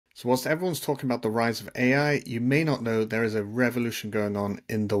So whilst everyone's talking about the rise of AI, you may not know there is a revolution going on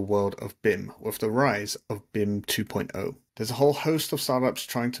in the world of BIM with the rise of BIM 2.0. There's a whole host of startups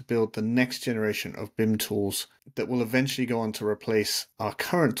trying to build the next generation of BIM tools that will eventually go on to replace our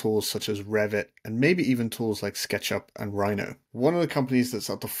current tools such as Revit and maybe even tools like SketchUp and Rhino. One of the companies that's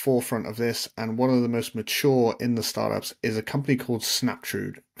at the forefront of this and one of the most mature in the startups is a company called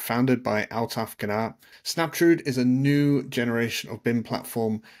Snaptrude, founded by Altaf Ganihar. Snaptrude is a new generation of BIM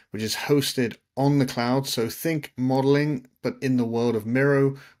platform which is hosted on the cloud. So think modeling, but in the world of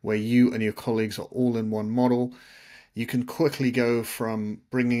Miro, where you and your colleagues are all in one model. You can quickly go from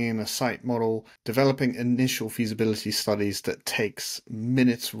bringing in a site model, developing initial feasibility studies that takes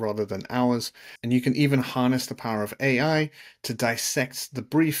minutes rather than hours, and you can even harness the power of AI to dissect the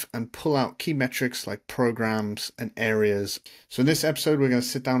brief and pull out key metrics like programs and areas. So in this episode, we're going to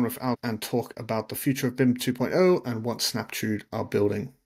sit down with Al and talk about the future of BIM 2.0 and what Snaptrude are building.